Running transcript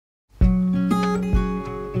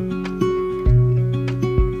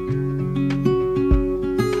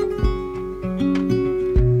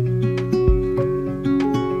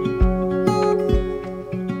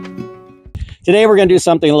Today we're going to do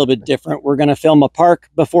something a little bit different. We're going to film a park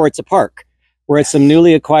before it's a park. We're at some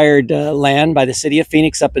newly acquired land by the city of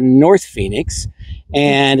Phoenix up in North Phoenix.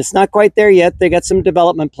 And it's not quite there yet. They got some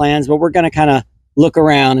development plans, but we're going to kind of look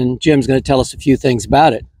around, and Jim's going to tell us a few things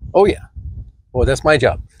about it. Oh, yeah. Well, that's my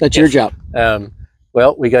job. That's your job.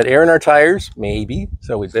 Well, we got air in our tires, maybe,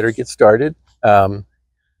 so we better get started.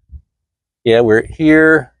 Yeah, we're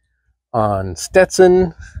here on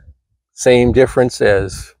Stetson, same difference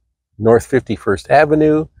as North 51st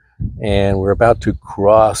Avenue, and we're about to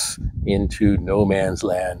cross into no man's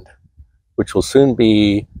land, which will soon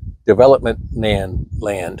be development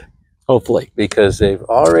land, hopefully, because they've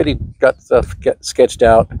already got stuff sketched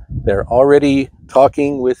out. They're already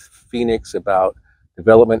talking with Phoenix about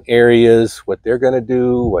development areas, what they're going to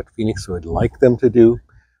do, what Phoenix would like them to do.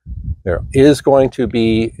 There is going to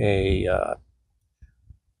be a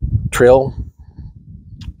trail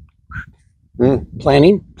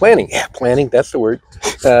planning, that's the word.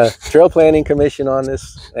 Trail planning commission on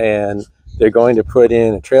this, and they're going to put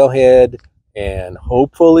in a trailhead and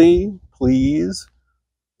hopefully, please,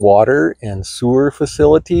 water and sewer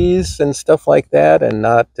facilities and stuff like that, and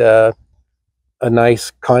not a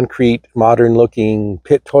nice concrete modern looking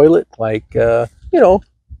pit toilet like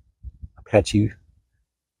Apache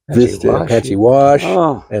Vista, Apache Wash,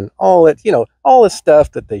 and all that, all the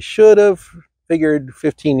stuff that they should have figured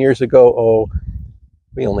 15 years ago. Oh,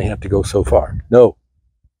 we only have to go so far. No,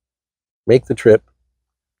 make the trip,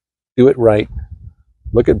 do it right,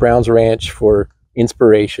 look at Brown's Ranch for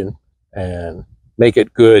inspiration, and make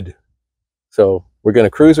it good. So we're going to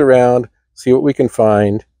cruise around, see what we can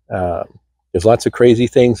find. There's lots of crazy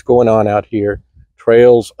things going on out here,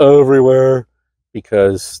 trails everywhere,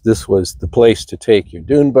 because this was the place to take your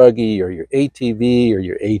dune buggy or your ATV or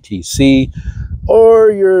your ATC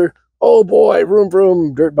or your, oh boy, vroom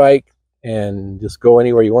vroom dirt bike, and just go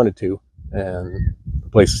anywhere you wanted to. And the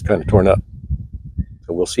place is kind of torn up.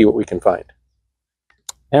 So we'll see what we can find.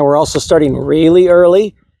 And we're also starting really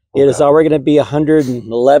early. It is already going to be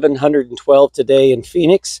 111, 112 today in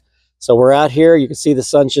Phoenix. So we're out here. You can see the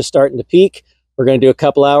sun's just starting to peak. We're going to do a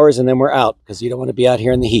couple hours and then we're out, because you don't want to be out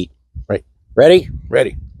here in the heat. Right. Ready?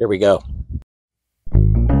 Ready. Here we go.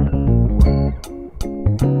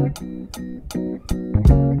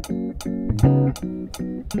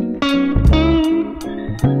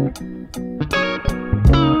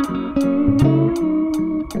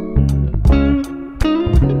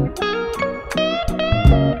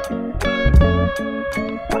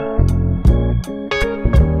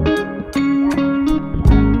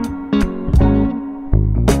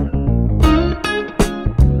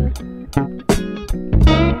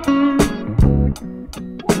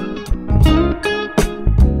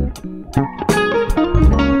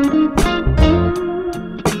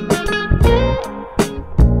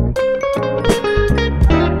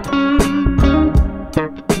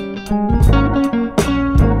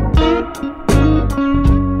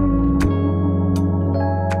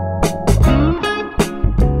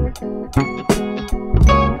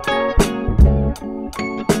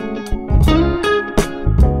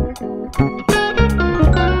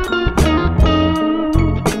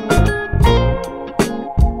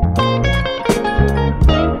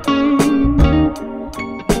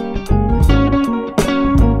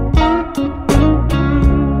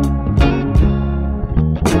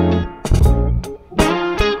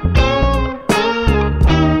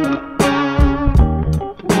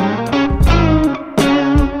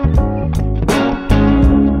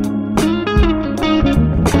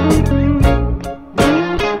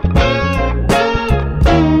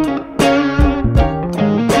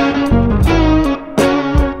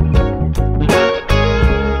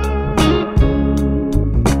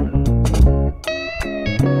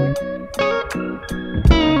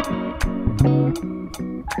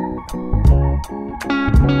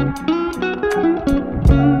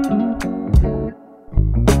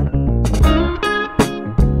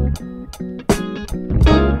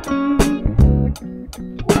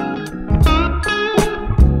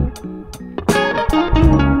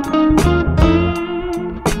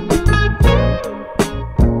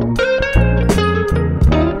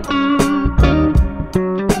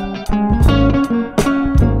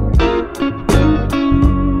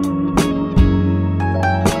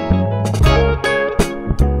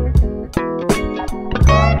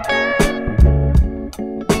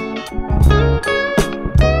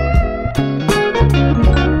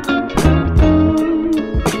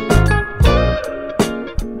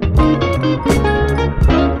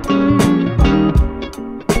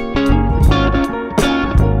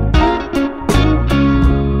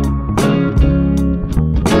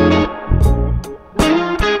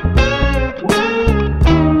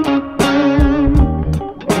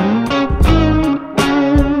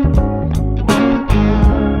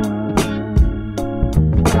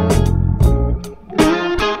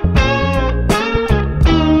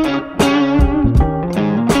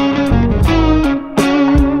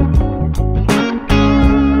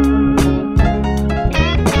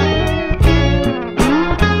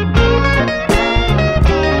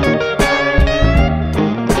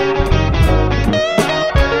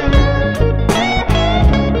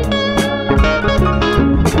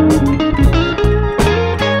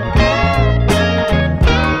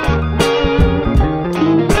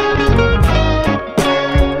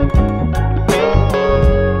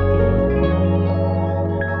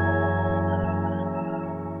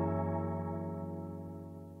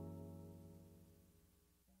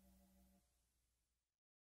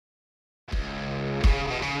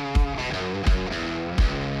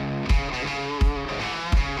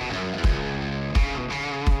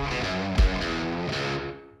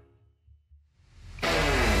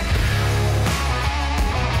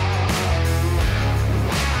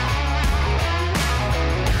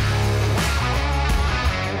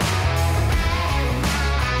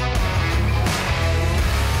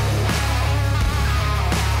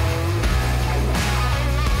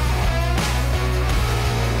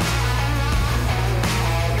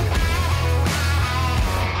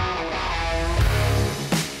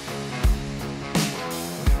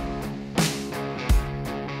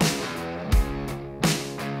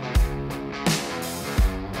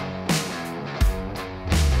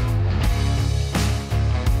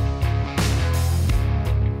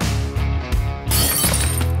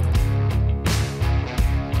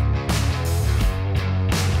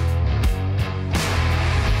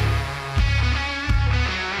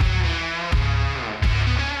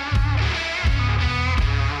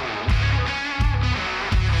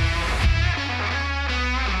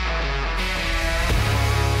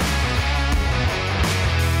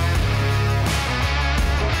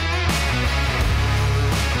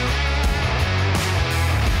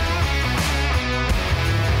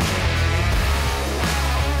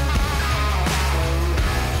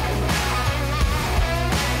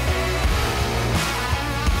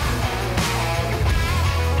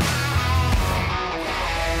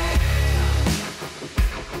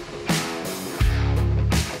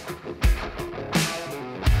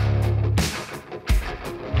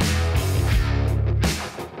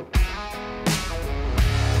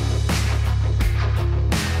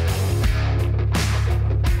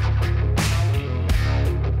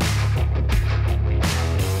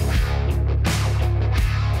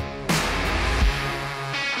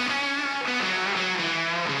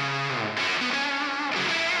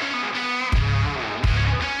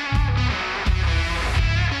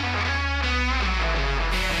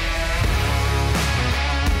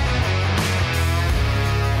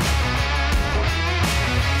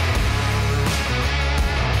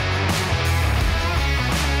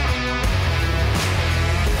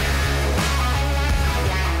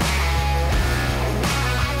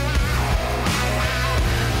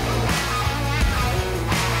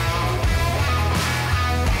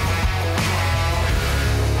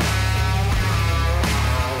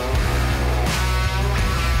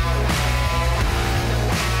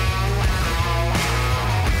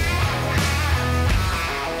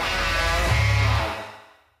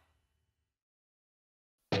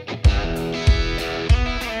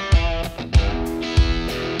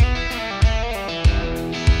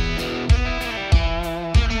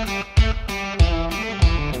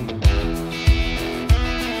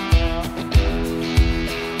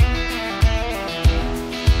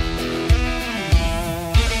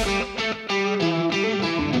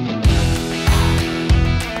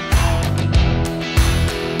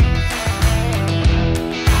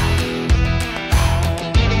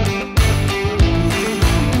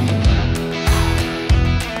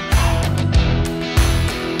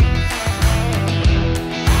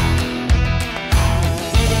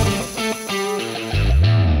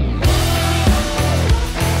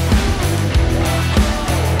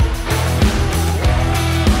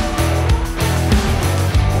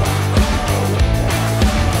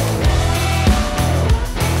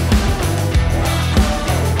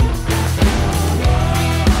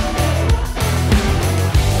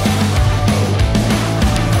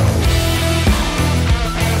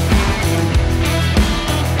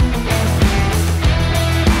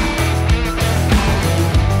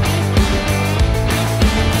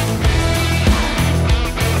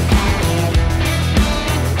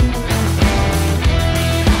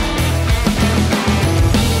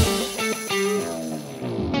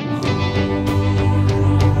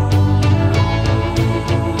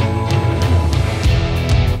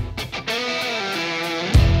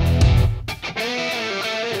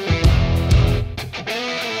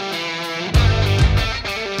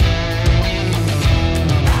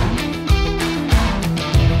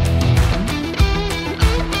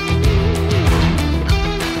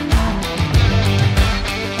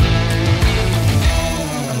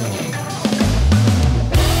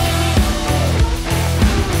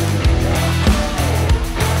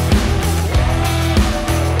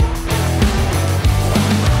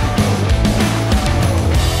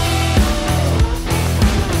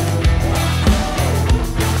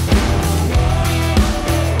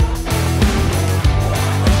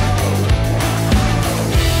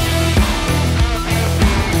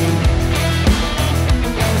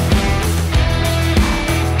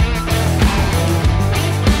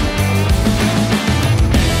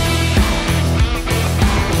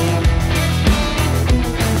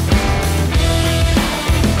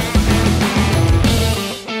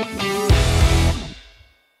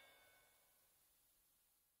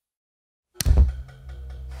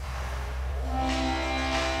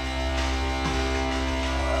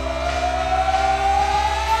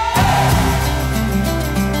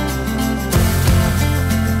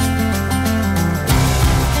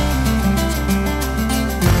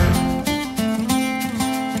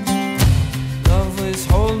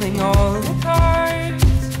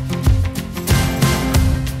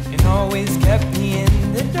 kept me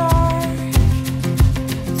in the dark.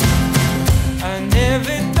 I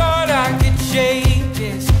never thought I could shake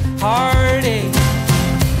this heartache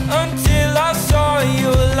until I saw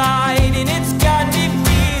your light, and it's got me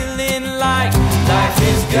feeling like life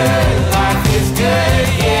is good,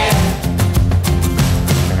 yeah.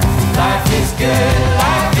 Life is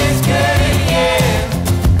good, yeah.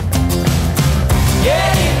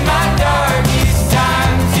 Yeah, in my darkest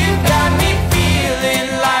times, you got me feeling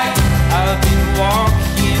like I've been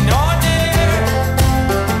walking on air.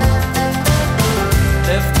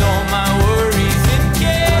 Left all my worries and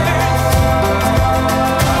cares.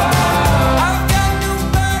 I've got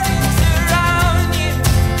nobody around you.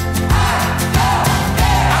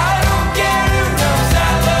 I don't care who knows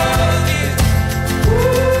I love you.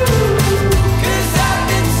 'Cause I've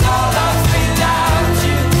been so lost without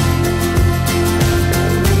you.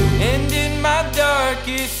 And in my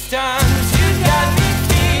darkest times, you got me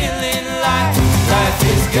feeling like life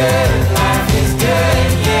is good.